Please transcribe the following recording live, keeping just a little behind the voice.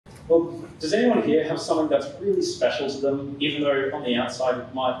Well, does anyone here have something that's really special to them, even though on the outside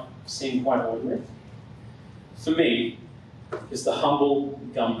it might seem quite ordinary? For me, it's the humble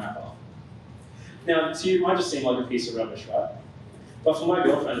gum wrapper. Now, to you, it might just seem like a piece of rubbish, right? But for my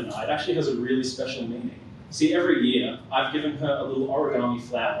girlfriend and I, it actually has a really special meaning. See, every year, I've given her a little origami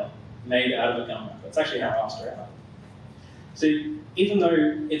flower made out of a gum wrapper. It's actually how I asked her out. See, even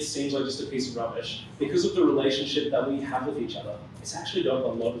though it seems like just a piece of rubbish, because of the relationship that we have with each other, it's actually got a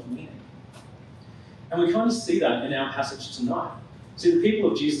lot of meaning. And we kind of see that in our passage tonight. See, the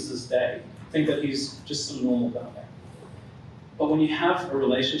people of Jesus' day think that he's just some normal guy. But when you have a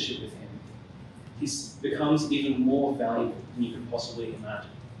relationship with him, he becomes even more valuable than you could possibly imagine.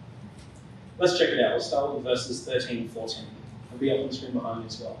 Let's check it out. We'll start with verses 13 and 14. It'll be up on the screen behind me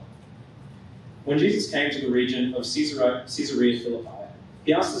as well. When Jesus came to the region of Caesarea Philippi,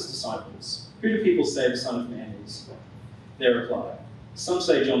 he asked his disciples, "Who do people say the Son of Man is?" They replied, "Some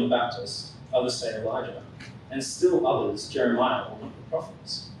say John the Baptist, others say Elijah, and still others Jeremiah or one of the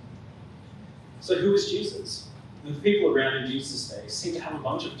prophets." So who is Jesus? The people around in Jesus' day seem to have a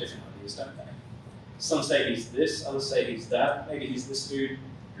bunch of different ideas, don't they? Some say he's this, others say he's that, maybe he's this dude.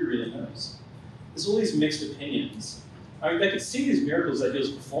 Who really knows? There's all these mixed opinions. I mean, they could see these miracles that he was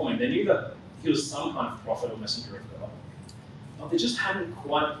performing. They knew that he was some kind of prophet or messenger of God. But they just hadn't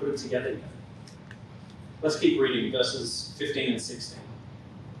quite put it together yet. Let's keep reading verses 15 and 16.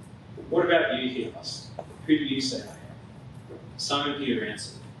 "What about you?" he asked. "Who do you say I am?" Simon Peter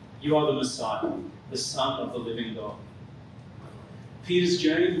answered, "You are the Messiah, the Son of the living God." Peter's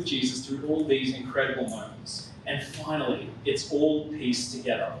journey with Jesus through all these incredible moments, and finally, it's all pieced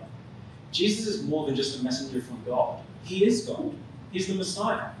together. Jesus is more than just a messenger from God. He is God. He's the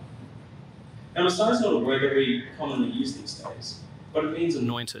Messiah. Now, Messiah is not a word that we commonly use these days, but it means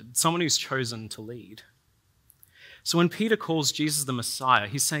anointed, someone who's chosen to lead. So when Peter calls Jesus the Messiah,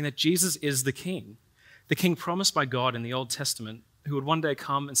 he's saying that Jesus is the King promised by God in the Old Testament, who would one day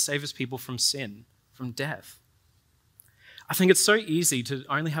come and save his people from sin, from death. I think it's so easy to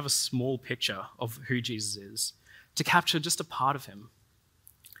only have a small picture of who Jesus is, to capture just a part of him.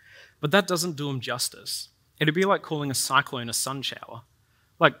 But that doesn't do him justice. It'd be like calling a cyclone a sun shower.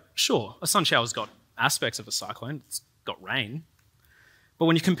 Like, sure, a sun shower's got aspects of a cyclone, it's got rain. But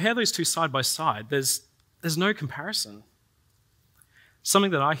when you compare those two side by side, there's no comparison.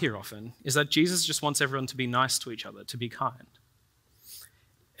 Something that I hear often is that Jesus just wants everyone to be nice to each other, to be kind.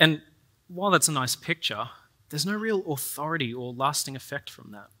 And while that's a nice picture, there's no real authority or lasting effect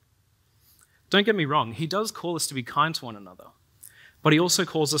from that. Don't get me wrong, he does call us to be kind to one another, but he also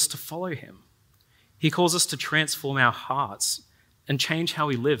calls us to follow him. He calls us to transform our hearts and change how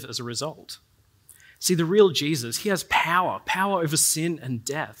we live as a result. See, the real Jesus, he has power over sin and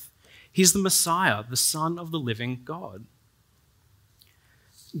death. He's the Messiah, the Son of the living God.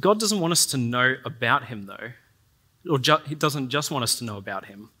 God doesn't want us to know about him, though, he doesn't just want us to know about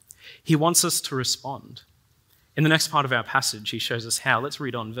him. He wants us to respond. In the next part of our passage, he shows us how. Let's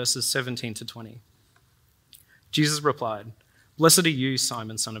read on, verses 17 to 20. Jesus replied, "Blessed are you,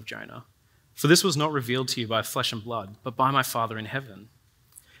 Simon, son of Jonah, for this was not revealed to you by flesh and blood, but by my Father in heaven.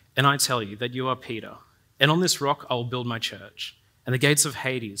 And I tell you that you are Peter, and on this rock I will build my church, and the gates of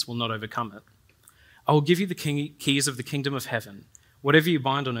Hades will not overcome it. I will give you the keys of the kingdom of heaven. Whatever you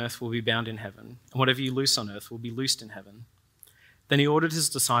bind on earth will be bound in heaven, and whatever you loose on earth will be loosed in heaven." Then he ordered his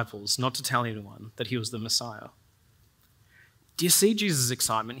disciples not to tell anyone that he was the Messiah. Do you see Jesus'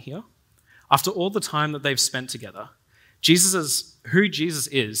 excitement here? After all the time that they've spent together, who Jesus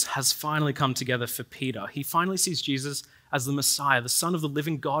is has finally come together for Peter. He finally sees Jesus as the Messiah, the Son of the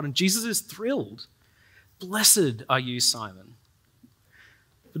living God, and Jesus is thrilled. "Blessed are you, Simon."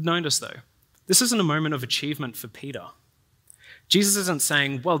 But notice though, this isn't a moment of achievement for Peter. Jesus isn't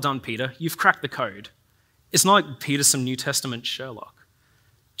saying, "Well done, Peter, you've cracked the code." It's not like Peter's some New Testament Sherlock.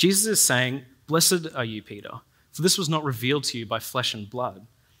 Jesus is saying, "Blessed are you, Peter, for this was not revealed to you by flesh and blood,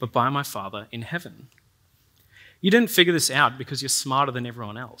 but by my Father in heaven." You didn't figure this out because you're smarter than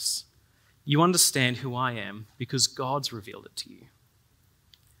everyone else. You understand who I am because God's revealed it to you.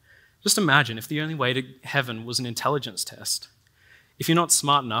 Just imagine if the only way to heaven was an intelligence test. If you're not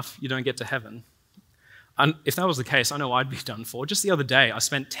smart enough, you don't get to heaven. And if that was the case, I know I'd be done for. Just the other day, I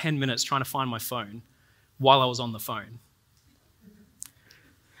spent 10 minutes trying to find my phone while I was on the phone.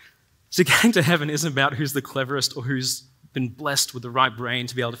 So getting to heaven isn't about who's the cleverest or who's been blessed with the right brain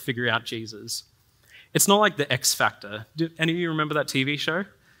to be able to figure out Jesus. It's not like the X Factor. Do any of you remember that TV show?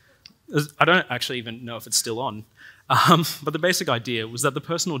 I don't actually even know if it's still on. But the basic idea was that the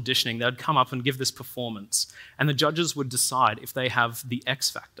person auditioning, they'd come up and give this performance, and the judges would decide if they have the X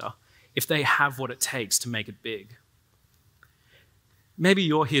Factor, if they have what it takes to make it big. Maybe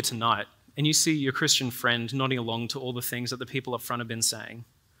you're here tonight and you see your Christian friend nodding along to all the things that the people up front have been saying,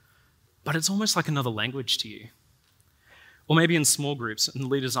 but it's almost like another language to you. Or maybe in small groups and the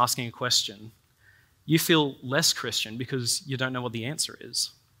leader's asking a question, you feel less Christian because you don't know what the answer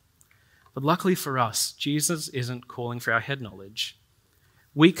is. But luckily for us, Jesus isn't calling for our head knowledge.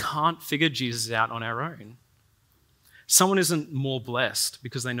 We can't figure Jesus out on our own. Someone isn't more blessed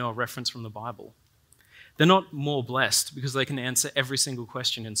because they know a reference from the Bible. They're not more blessed because they can answer every single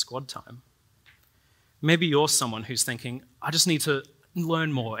question in squad time. Maybe you're someone who's thinking, I just need to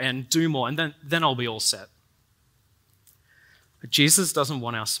learn more and do more, and then I'll be all set. But Jesus doesn't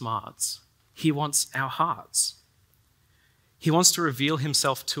want our smarts. He wants our hearts. He wants to reveal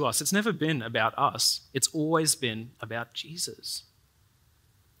himself to us. It's never been about us. It's always been about Jesus.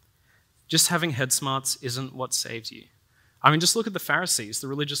 Just having head smarts isn't what saves you. I mean, just look at the Pharisees, the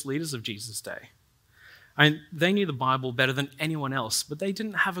religious leaders of Jesus' day. I mean, they knew the Bible better than anyone else, but they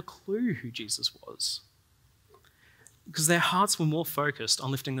didn't have a clue who Jesus was. Because their hearts were more focused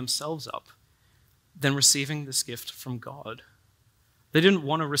on lifting themselves up than receiving this gift from God. They didn't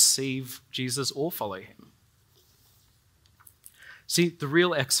want to receive Jesus or follow him. See, the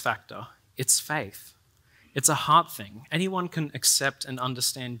real X factor, it's faith. It's a heart thing. Anyone can accept and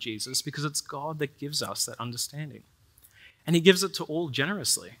understand Jesus because it's God that gives us that understanding. And he gives it to all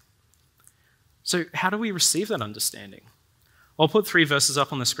generously. So how do we receive that understanding? I'll put 3 verses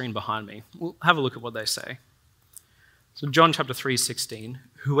up on the screen behind me. We'll have a look at what they say. So John chapter 3:16,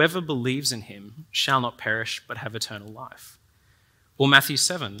 whoever believes in him shall not perish but have eternal life. Or Matthew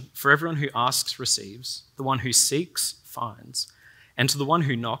 7, for everyone who asks receives, the one who seeks finds, and to the one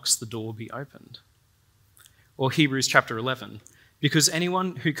who knocks the door will be opened. Or Hebrews chapter 11, because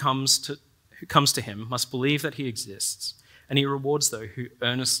anyone who comes to him must believe that he exists, and he rewards those who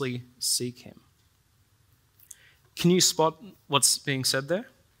earnestly seek him. Can you spot what's being said there?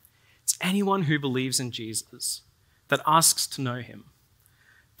 It's anyone who believes in Jesus, that asks to know him.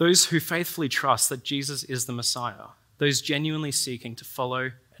 Those who faithfully trust that Jesus is the Messiah, those genuinely seeking to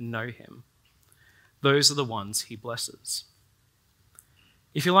follow and know him. Those are the ones he blesses.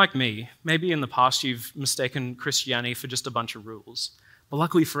 If you're like me, maybe in the past you've mistaken Christianity for just a bunch of rules. But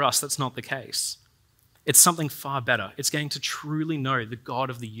luckily for us, that's not the case. It's something far better. It's getting to truly know the God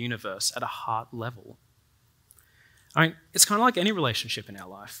of the universe at a heart level. I mean, it's kind of like any relationship in our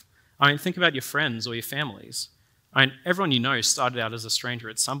life. I mean, think about your friends or your families. I mean, everyone you know started out as a stranger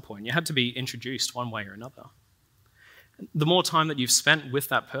at some point. You had to be introduced one way or another. The more time that you've spent with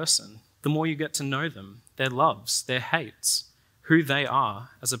that person, the more you get to know them, their loves, their hates, who they are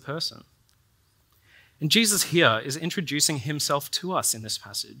as a person. And Jesus here is introducing himself to us in this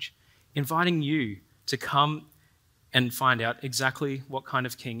passage, inviting you to come and find out exactly what kind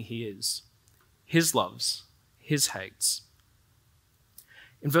of king he is, his loves, his hates.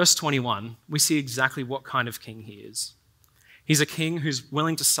 In verse 21, we see exactly what kind of king he is. He's a king who's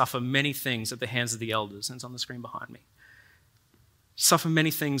willing to suffer many things at the hands of the elders, and it's on the screen behind me. Suffer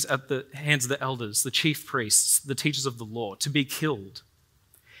many things at the hands of the elders, the chief priests, the teachers of the law, to be killed.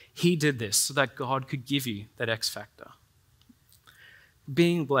 He did this so that God could give you that X factor.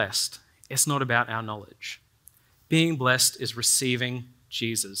 Being blessed, it's not about our knowledge. Being blessed is receiving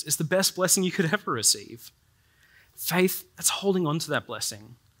Jesus. It's the best blessing you could ever receive. Faith, that's holding on to that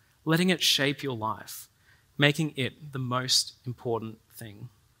blessing, letting it shape your life, making it the most important thing.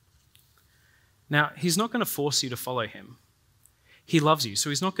 Now, he's not going to force you to follow him. He loves you, so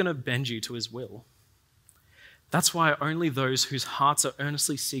he's not going to bend you to his will. That's why only those whose hearts are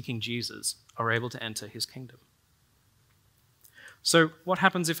earnestly seeking Jesus are able to enter his kingdom. So what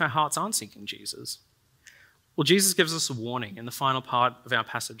happens if our hearts aren't seeking Jesus? Well, Jesus gives us a warning in the final part of our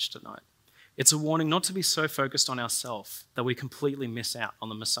passage tonight. It's a warning not to be so focused on ourselves that we completely miss out on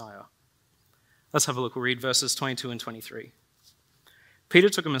the Messiah. Let's have a look. We'll read verses 22 and 23. Peter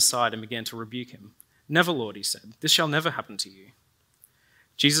took him aside and began to rebuke him. "Never, Lord," he said, "this shall never happen to you."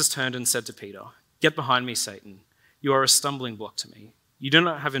 Jesus turned and said to Peter, "Get behind me, Satan. You are a stumbling block to me. You do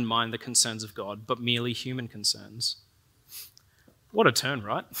not have in mind the concerns of God, but merely human concerns." What a turn,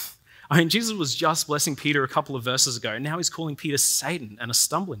 right? I mean, Jesus was just blessing Peter a couple of verses ago. Now he's calling Peter Satan and a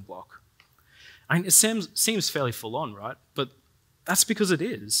stumbling block. I mean, it seems fairly full on, right? But that's because it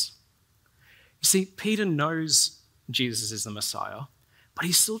is. You see, Peter knows Jesus is the Messiah, but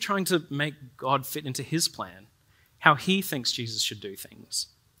he's still trying to make God fit into his plan, how he thinks Jesus should do things.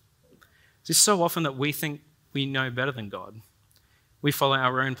 It's so often that we think we know better than God. We follow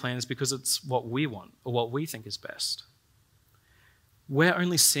our own plans because it's what we want or what we think is best. We're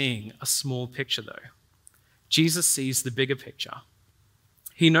only seeing a small picture, though. Jesus sees the bigger picture.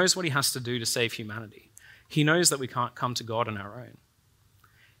 He knows what he has to do to save humanity. He knows that we can't come to God on our own.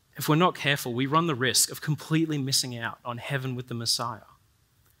 if we're not careful, we run the risk of completely missing out on heaven with the Messiah.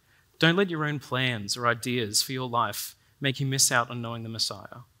 Don't let your own plans or ideas for your life make you miss out on knowing the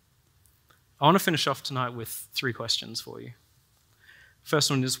Messiah. I want to finish off tonight with 3 questions for you. First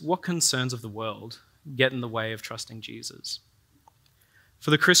one is, what concerns of the world get in the way of trusting Jesus?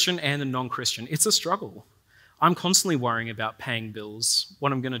 For the Christian and the non-Christian, it's a struggle. I'm constantly worrying about paying bills,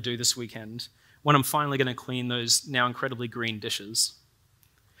 what I'm going to do this weekend, when I'm finally going to clean those now incredibly green dishes.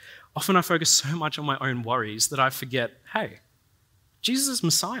 Often I focus so much on my own worries that I forget, hey, Jesus is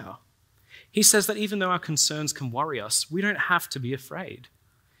Messiah. He says that even though our concerns can worry us, we don't have to be afraid.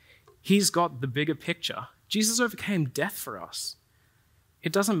 He's got the bigger picture. Jesus overcame death for us.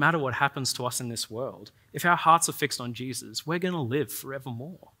 It doesn't matter what happens to us in this world. If our hearts are fixed on Jesus, we're going to live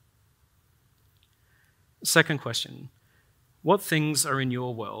forevermore. Second question, what things are in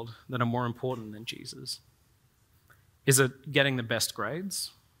your world that are more important than Jesus? Is it getting the best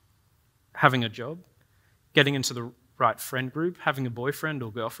grades? Having a job? Getting into the right friend group? Having a boyfriend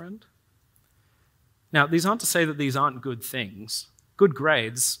or girlfriend? Now, these aren't to say that these aren't good things. Good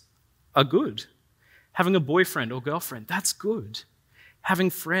grades are good. Having a boyfriend or girlfriend, that's good. Having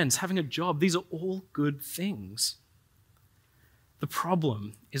friends, having a job, these are all good things. The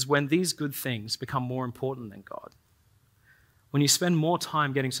problem is when these good things become more important than God. When you spend more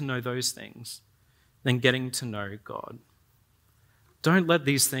time getting to know those things than getting to know God. Don't let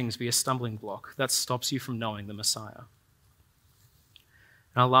these things be a stumbling block that stops you from knowing the Messiah.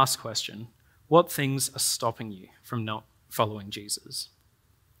 And our last question, what things are stopping you from not following Jesus?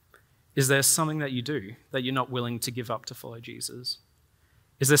 Is there something that you do that you're not willing to give up to follow Jesus?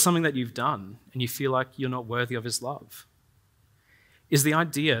 Is there something that you've done and you feel like you're not worthy of his love? Is the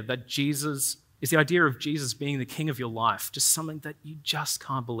idea of Jesus being the king of your life just something that you just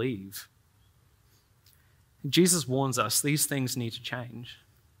can't believe? Jesus warns us these things need to change.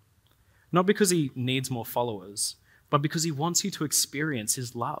 Not because he needs more followers, but because he wants you to experience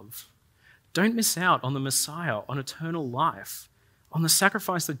his love. Don't miss out on the Messiah, on eternal life, on the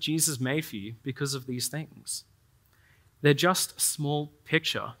sacrifice that Jesus made for you because of these things. They're just a small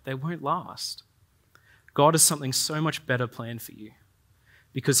picture. They won't last. God has something so much better planned for you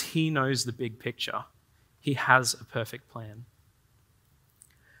because he knows the big picture. He has a perfect plan.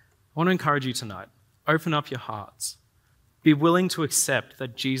 I want to encourage you tonight. Open up your hearts. Be willing to accept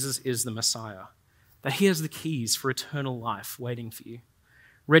that Jesus is the Messiah, that he has the keys for eternal life waiting for you,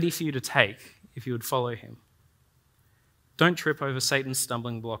 ready for you to take if you would follow him. Don't trip over Satan's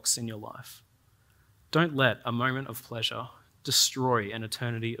stumbling blocks in your life. Don't let a moment of pleasure destroy an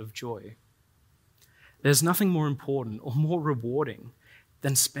eternity of joy. There's nothing more important or more rewarding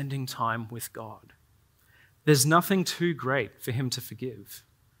than spending time with God. There's nothing too great for him to forgive.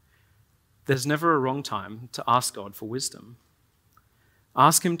 There's never a wrong time to ask God for wisdom.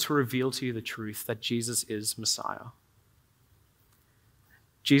 Ask him to reveal to you the truth that Jesus is Messiah.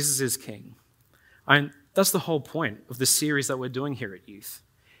 Jesus is King. That's the whole point of the series that we're doing here at Youth.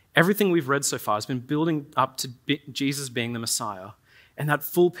 Everything we've read so far has been building up to Jesus being the Messiah, and that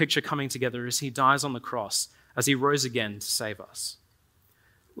full picture coming together as he dies on the cross, as he rose again to save us.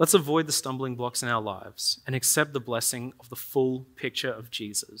 Let's avoid the stumbling blocks in our lives and accept the blessing of the full picture of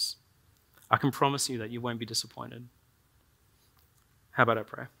Jesus. I can promise you that you won't be disappointed. How about I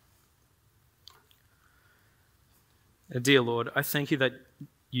pray? Dear Lord, I thank you that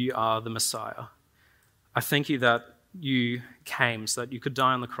you are the Messiah. I thank you that you came so that you could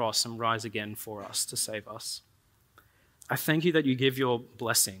die on the cross and rise again for us to save us. I thank you that you give your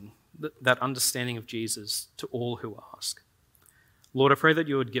blessing, that understanding of Jesus to all who ask. Lord, I pray that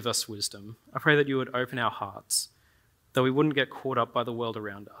you would give us wisdom. I pray that you would open our hearts, that we wouldn't get caught up by the world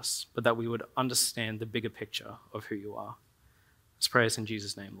around us, but that we would understand the bigger picture of who you are. Let's pray this in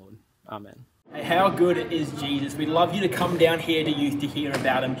Jesus' name, Lord. Amen. Hey, how good is Jesus? We'd love you to come down here to Youth to hear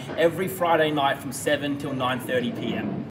about him every Friday night from 7 till 9:30 p.m.